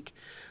Band Geek.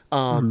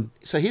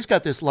 So he's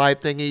got this live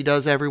thing he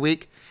does every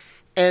week,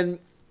 and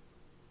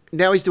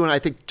now he's doing, I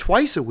think,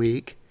 twice a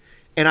week.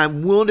 And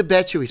I'm willing to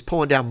bet you he's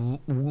pulling down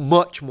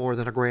much more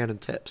than $1,000 in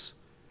tips.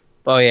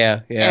 Oh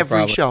yeah, Every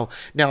probably. show.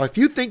 Now, if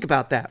you think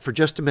about that for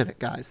just a minute,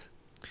 guys,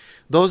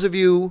 those of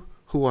you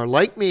who are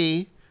like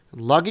me,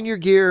 lugging your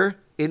gear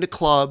into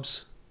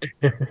clubs,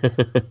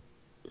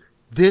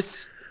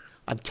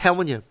 I'm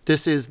telling you,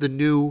 this is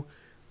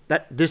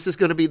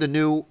going to be the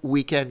new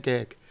weekend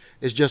gig.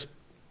 Is just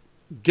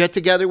get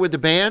together with the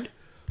band,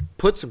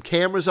 put some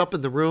cameras up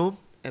in the room,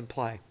 and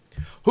play.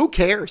 Who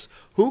cares?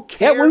 Who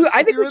Yeah, cares? I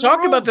if think you're we in the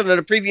talked about room? that in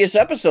a previous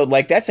episode.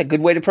 Like that's a good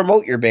way to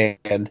promote your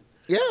band.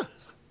 Yeah.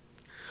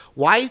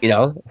 Why? You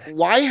know?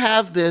 Why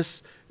have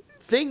this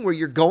thing where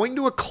you're going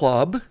to a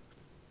club?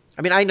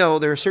 I mean, I know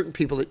there are certain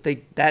people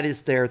that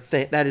is their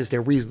thing. That is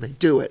their reason they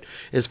do it,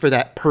 is for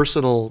that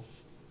personal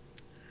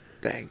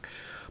thing.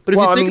 But if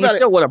Well, you I think mean, you about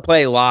still want to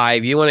play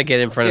live. You want to get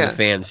in front Yeah. of the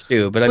fans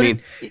too. But I But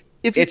mean,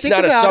 if you it's think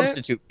not a about it-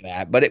 substitute for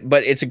that.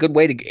 But it's a good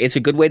way to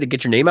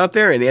get your name out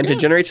there and to Yeah.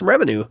 generate some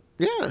revenue.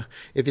 yeah,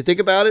 if you think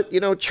about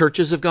it,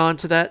 churches have gone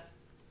to that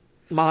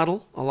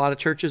model. A lot of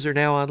churches are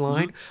now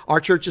online. Mm-hmm. Our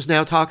church is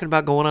now talking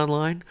about going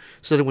online,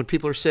 so that when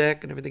people are sick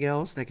and everything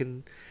else, they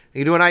can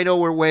do it. I know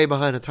we're way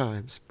behind the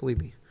times, believe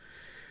me,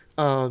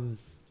 on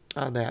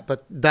that.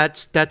 But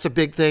that's a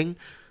big thing.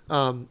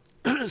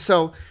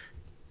 So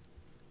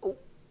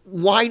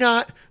why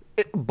not?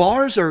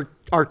 Bars are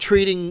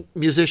treating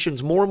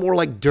musicians more and more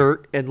like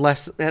dirt and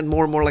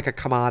more like a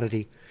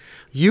commodity.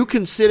 You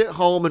can sit at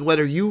home, and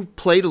whether you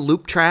play to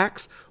loop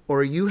tracks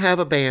or you have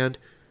a band,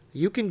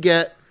 you can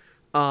get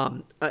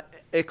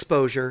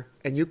exposure,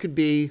 and you can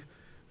be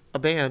a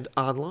band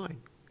online.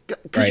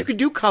 Because you Right. can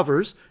do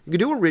covers, you can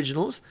do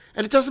originals,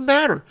 and it doesn't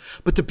matter.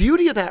 But the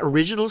beauty of that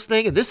originals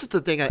thing, and this is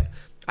the thing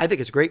I think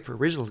it's great for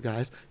originals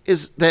guys,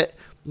 is that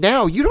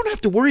now you don't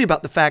have to worry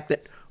about the fact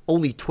that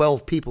only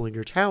 12 people in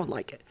your town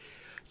like it.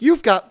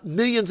 You've got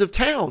millions of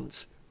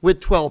towns with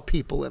 12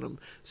 people in them.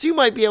 So you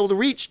might be able to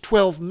reach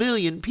 12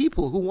 million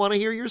people who want to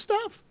hear your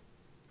stuff.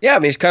 Yeah, I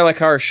mean, it's kind of like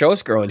how our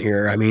show's growing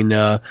here. I mean,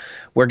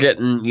 we're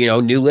getting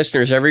new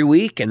listeners every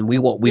week, and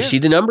we see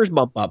the numbers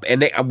bump up,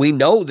 and we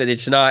know that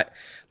it's not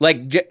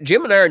like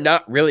Jim and I are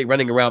not really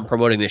running around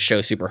promoting this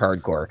show super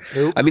hardcore.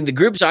 Nope. I mean, the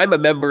groups I'm a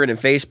member in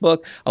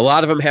Facebook, a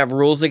lot of them have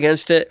rules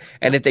against it,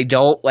 and if they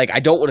don't, like, I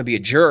don't want to be a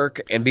jerk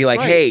and be like,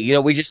 Right. hey,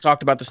 we just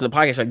talked about this in the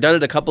podcast. I've done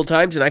it a couple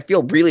times, and I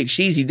feel really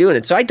cheesy doing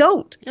it, so I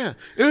don't. Yeah.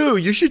 Oh,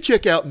 you should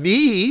check out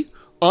me.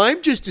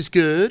 I'm just as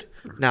good.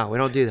 No, we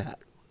don't do that.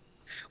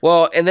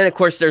 Well, and then, of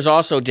course, there's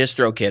also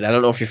DistroKid. I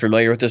don't know if you're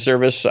familiar with the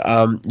service,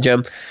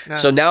 Jim. No.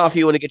 So now if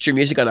you want to get your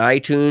music on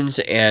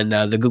iTunes and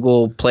the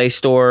Google Play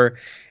Store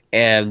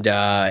and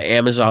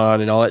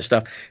Amazon and all that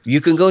stuff, you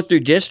can go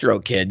through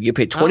DistroKid. You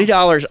pay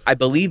 $20, I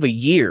believe, a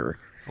year,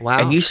 Wow.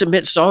 and you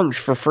submit songs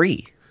for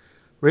free.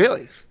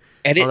 Really?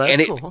 And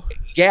That's cool.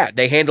 yeah,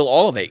 they handle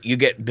all of it. You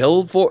get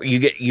billed for, you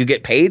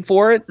get paid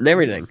for it, and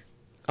everything.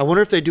 I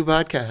wonder if they do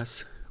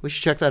podcasts. We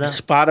should check that out.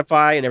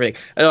 Spotify and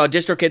everything. No,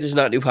 DistroKid does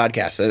not do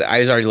podcasts. I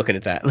was already looking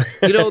at that.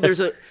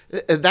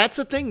 That's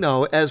the thing,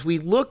 though. As we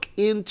look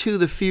into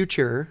the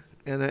future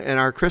and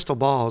our crystal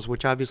balls,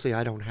 which obviously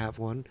I don't have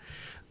one,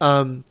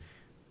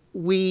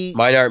 we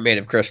Mine aren't made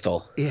of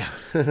crystal. yeah,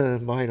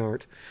 mine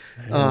aren't.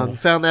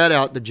 Found that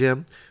out in the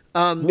gym.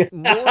 More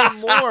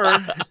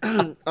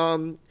and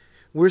more,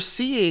 we're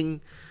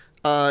seeing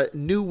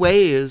new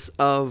ways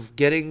of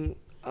getting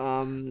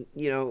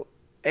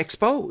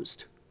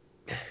exposed,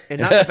 and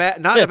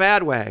not in a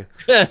bad way.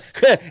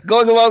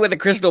 Going along with the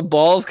crystal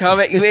balls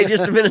comment you made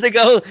just a minute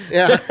ago.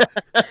 Yeah.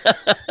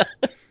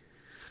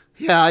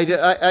 Yeah,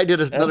 I did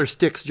another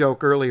sticks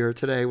joke earlier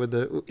today with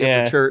the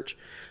church,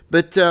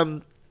 but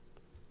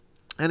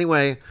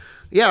anyway,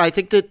 Yeah, I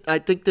think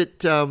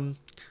that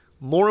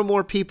more and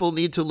more people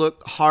need to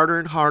look harder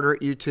and harder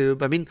at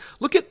YouTube. I mean,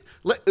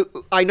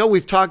 I know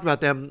we've talked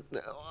about them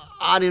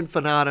ad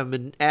infinitum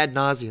and ad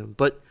nauseum,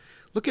 but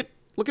look at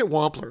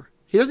Wampler.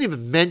 He doesn't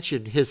even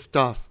mention his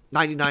stuff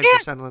 99%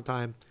 of the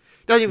time.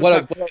 Doesn't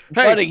even talk.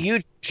 What a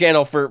huge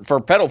channel for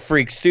pedal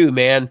freaks too,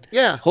 man.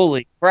 Yeah.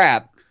 Holy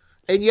crap.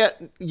 And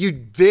yet you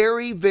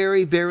very,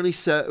 very, very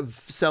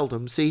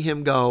seldom see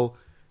him go,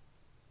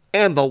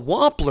 and the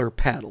Wampler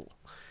pedal.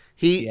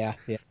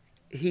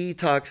 He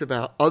talks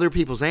about other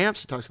people's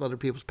amps. He talks about other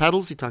people's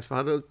pedals. He talks about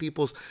other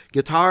people's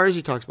guitars.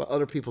 He talks about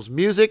other people's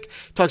music.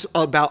 He talks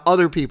about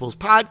other people's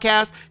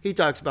podcasts. He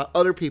talks about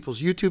other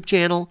people's YouTube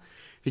channel.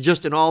 He's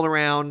just an all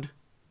around,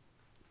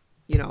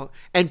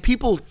 and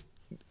people,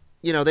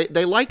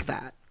 they like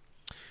that.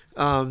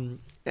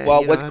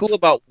 What's cool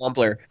about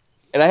Wampler,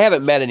 and I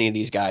haven't met any of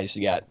these guys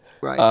yet.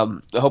 Right.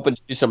 Hoping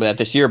to do some of that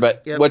this year.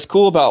 But Yep. What's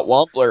cool about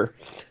Wampler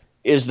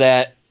is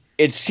that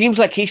it seems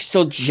like he's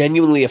still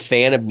genuinely a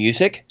fan of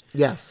music.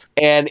 Yes.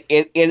 And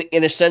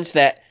in a sense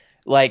that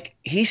like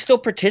he's still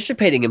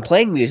participating in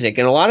playing music,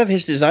 and a lot of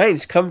his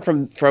designs come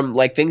from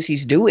like things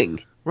he's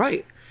doing.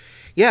 Right.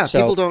 Yeah, So-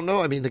 people don't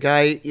know. I mean, the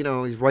guy, he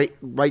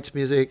writes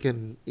music,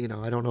 and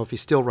I don't know if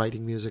he's still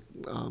writing music,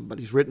 but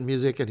he's written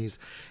music, and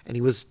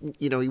he was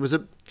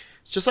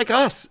it's just like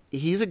us.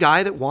 He's a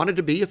guy that wanted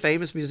to be a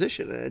famous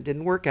musician, and it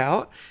didn't work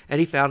out, and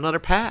he found another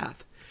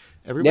path.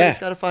 Everybody's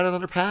got to find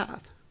another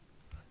path.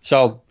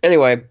 So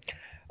anyway,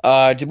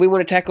 did we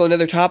want to tackle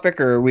another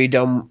topic, or are we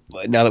done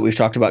now that we've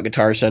talked about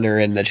Guitar Center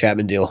and the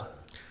Chapman deal?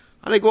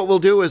 I think what we'll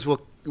do is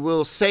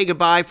we'll say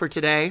goodbye for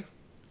today,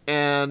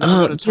 and then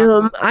we're gonna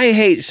Jim, I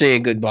hate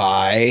saying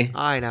goodbye.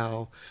 I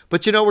know,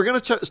 but we're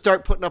going to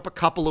start putting up a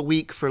couple a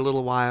week for a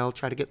little while.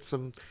 Try to get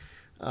some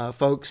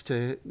folks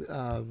to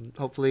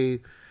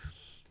hopefully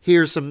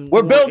hear some.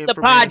 We're more building the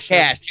information.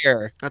 podcast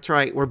here. That's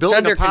right. We're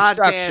building a under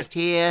podcast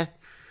here.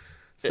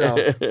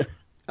 So,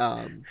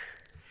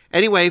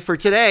 anyway, for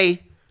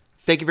today,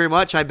 thank you very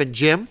much. I've been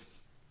Jim,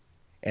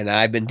 And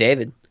I've been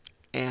David.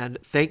 and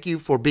thank you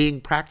for being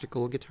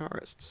practical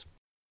guitarists.